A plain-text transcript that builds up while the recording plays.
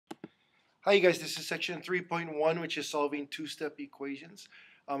Hi guys, this is section 3.1, which is solving two-step equations.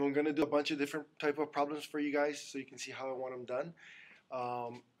 I'm going to do a bunch of different type of problems for you guys so you can see how I want them done.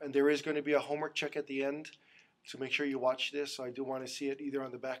 And there is going to be a homework check at the end, so make sure you watch this. So I do want to see it either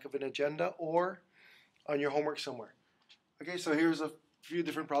on the back of an agenda or on your homework somewhere. Okay, so here's a few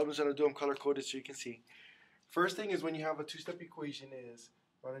different problems that I'll do them color-coded so you can see. First thing is when you have a two-step equation is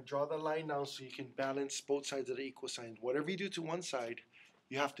you want to draw the line down so you can balance both sides of the equal sign. Whatever you do to one side,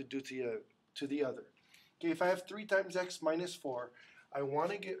 you have to do to the other. Okay, if I have 3 times x minus 4, I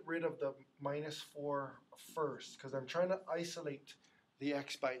want to get rid of the minus 4 first because I'm trying to isolate the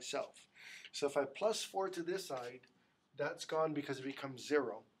x by itself. So if I plus 4 to this side, that's gone because it becomes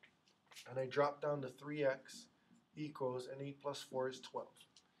 0. And I drop down to 3x equals, and 8 plus 4 is 12.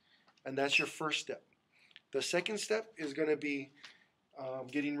 And that's your first step. The second step is going to be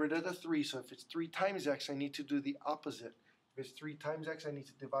getting rid of the 3. So if it's 3 times x, I need to do the opposite. If it's 3 times x, I need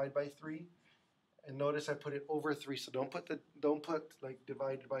to divide by 3. And notice I put it over 3. So don't put like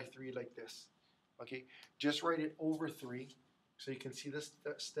divided by 3 like this. Okay, just write it over 3 so you can see the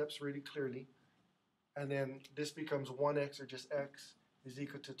steps really clearly. And then this becomes 1x, or just x, is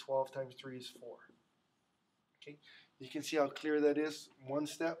equal to 12 times 3 is 4. Okay, you can see how clear that is. One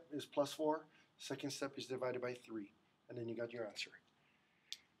step is plus 4. Second step is divided by 3. And then you got your answer.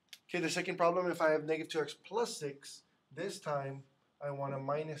 Okay, the second problem, if I have negative 2x plus 6, this time I want a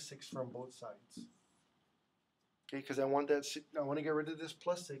minus 6 from both sides. Okay, because I want to get rid of this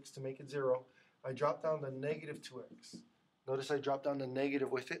plus 6 to make it 0. I drop down the negative 2x. Notice I drop down the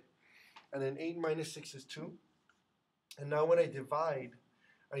negative with it. And then 8 minus 6 is 2. And now when I divide,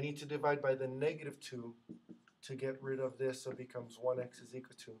 I need to divide by the negative 2 to get rid of this, so it becomes 1x is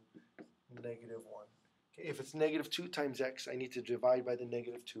equal to negative 1. Okay, if it's negative 2 times x, I need to divide by the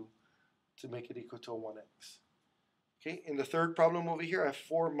negative 2 to make it equal to a 1x. Okay, in the third problem over here, I have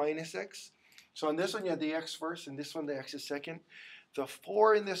 4 minus x. So on this one, you have the x first, and this one, the x is second. The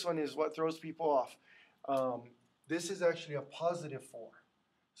 4 in this one is what throws people off. This is actually a positive 4.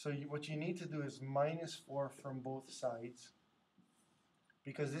 So what you need to do is minus 4 from both sides,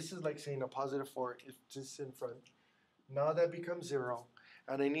 because this is like saying a positive 4 if it's in front. Now that becomes 0,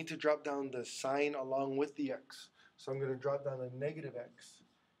 and I need to drop down the sign along with the x. So I'm going to drop down the negative x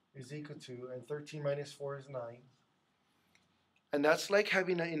is equal to, and 13 minus 4 is 9. And that's like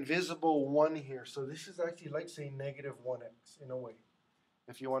having an invisible 1 here. So this is actually like saying negative 1x in a way,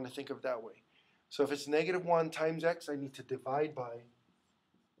 if you want to think of it that way. So if it's negative 1 times x, I need to divide by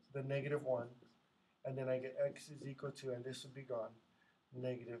the negative 1. And then I get x is equal to, and this would be gone,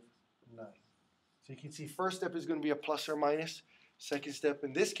 negative 9. So you can see first step is going to be a plus or minus. Second step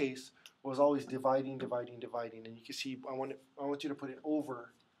in this case was always dividing, dividing, dividing. And you can see I want you to put it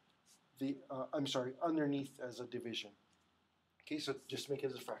over the, underneath as a division. Okay, so just make it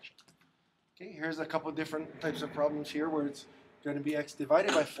as a fraction. Okay, here's a couple different types of problems here where it's going to be x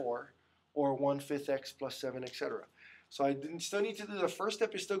divided by 4 or 1/5 x plus 7, etc. So I still need to do the first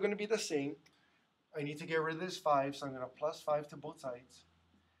step is still going to be the same. I need to get rid of this 5, so I'm going to plus 5 to both sides.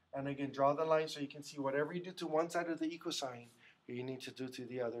 And again, draw the line so you can see whatever you do to one side of the equal sign, you need to do to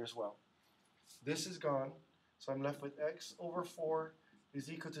the other as well. This is gone, so I'm left with x over 4 is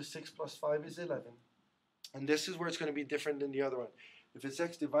equal to 6 plus 5 is 11. And this is where it's going to be different than the other one. If it's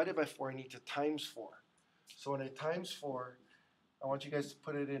x divided by 4, I need to times 4. So when I times 4, I want you guys to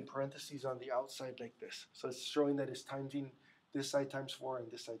put it in parentheses on the outside like this. So it's showing that it's timesing this side times 4 and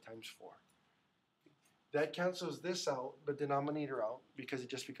this side times 4. That cancels this out, the denominator out, because it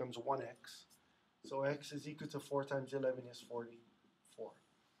just becomes 1x. So x is equal to 4 times 11 is 44.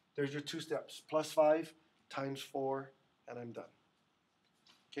 There's your two steps. Plus 5 times 4, and I'm done.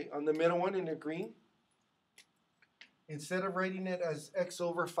 Okay, on the middle one in the green, instead of writing it as x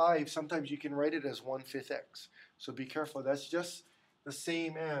over 5, sometimes you can write it as 1/5 x. So be careful. That's just the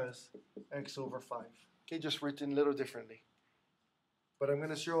same as x over 5. Okay, just written a little differently. But I'm going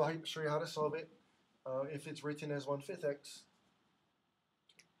to show you how to solve it if it's written as 1/5 x.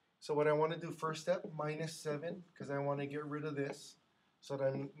 So what I want to do first step, minus 7, because I want to get rid of this. So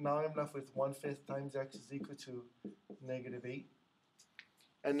now I'm left with 1/5 times x is equal to negative 8.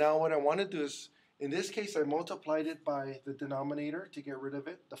 And now what I want to do is, in this case, I multiplied it by the denominator to get rid of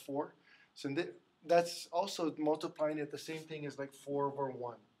it, the 4. So that's also multiplying it the same thing as like 4 over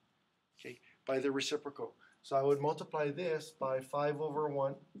 1, okay, by the reciprocal. So I would multiply this by 5 over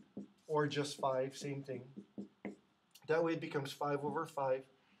 1, or just 5, same thing. That way it becomes 5 over 5,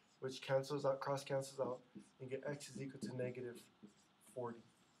 which cancels out, cross cancels out, and get x is equal to negative 40.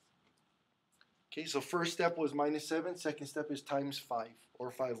 Okay, so first step was minus 7, second step is times 5,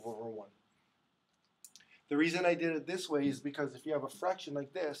 or 5 over 1. The reason I did it this way is because if you have a fraction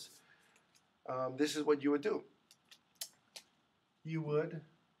like this, this is what you would do. You would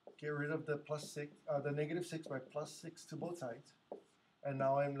get rid of the the negative 6 by plus 6 to both sides. And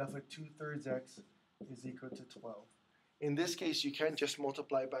now I'm left with 2/3 x is equal to 12. In this case, you can't just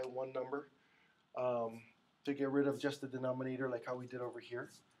multiply by one number to get rid of just the denominator like how we did over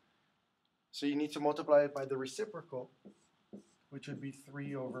here. So you need to multiply it by the reciprocal, which would be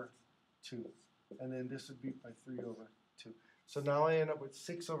 3/2. And then this would be by 3/2. So now I end up with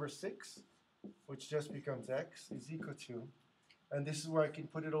 6/6, which just becomes x is equal to, and this is where I can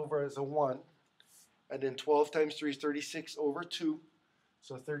put it over as a 1. And then 12 times 3 is 36/2.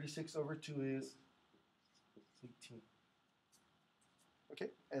 So 36/2 is 18.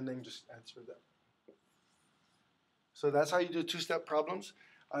 Okay, and then just answer that. So that's how you do two-step problems.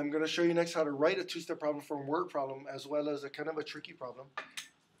 I'm going to show you next how to write a two-step problem from word problem as well as a kind of a tricky problem.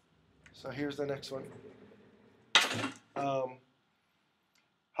 So here's the next one.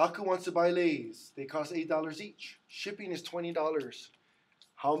 Haku wants to buy Lay's. They cost $8 each. Shipping is $20.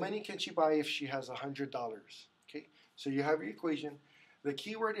 How many can she buy if she has $100? Okay, so you have your equation. The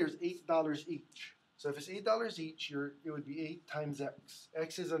key word here is $8 each. So if it's $8 each, it would be 8 times x.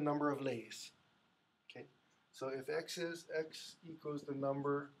 X is a number of Lay's. Okay, so if x equals the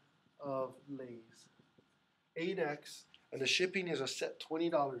number of Lay's, 8x, and the shipping is a set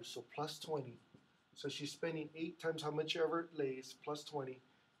 $20, so plus 20. So she's spending 8 times how much ever Lay's plus 20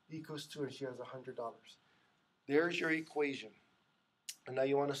 equals 2, and she has $100. There's your equation. And now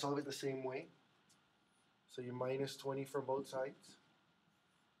you want to solve it the same way. So you minus 20 from both sides.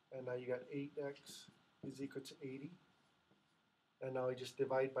 And now you got 8x is equal to 80. And now I just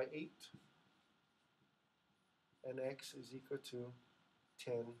divide by 8. And x is equal to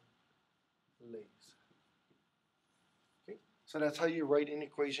 10 Lay's. Okay, so that's how you write an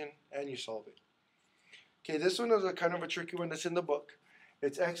equation and you solve it. Okay, this one is a kind of a tricky one that's in the book.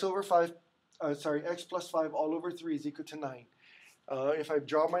 It's x plus 5 all over 3 is equal to 9. If I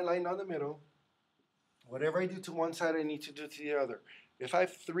draw my line down the middle, whatever I do to one side, I need to do to the other. If I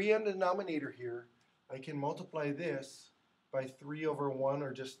have 3 on the denominator here, I can multiply this by 3/1,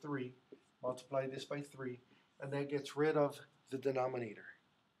 or just 3. Multiply this by 3, and that gets rid of the denominator.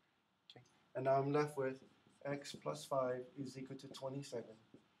 Okay. And now I'm left with x plus 5 is equal to 27.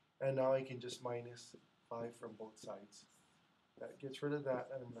 And now I can just minus 5 from both sides. That gets rid of that,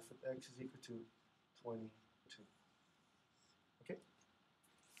 and I'm left with x is equal to 22. Okay?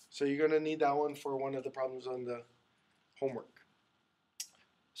 So you're going to need that one for one of the problems on the homework.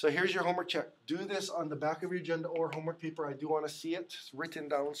 So here's your homework check. Do this on the back of your agenda or homework paper. I do want to see it written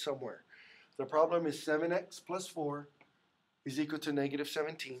down somewhere. The problem is 7x plus 4 is equal to negative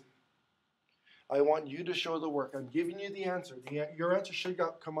 17. I want you to show the work. I'm giving you the answer. Your answer should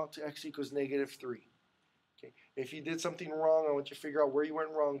come out to x equals negative 3. Okay. If you did something wrong, I want you to figure out where you went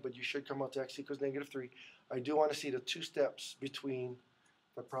wrong, but you should come out to x equals negative 3. I do want to see the 2 steps between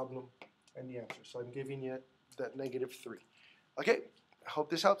the problem and the answer. So I'm giving you that negative 3. Okay, I hope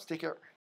this helps. Take care.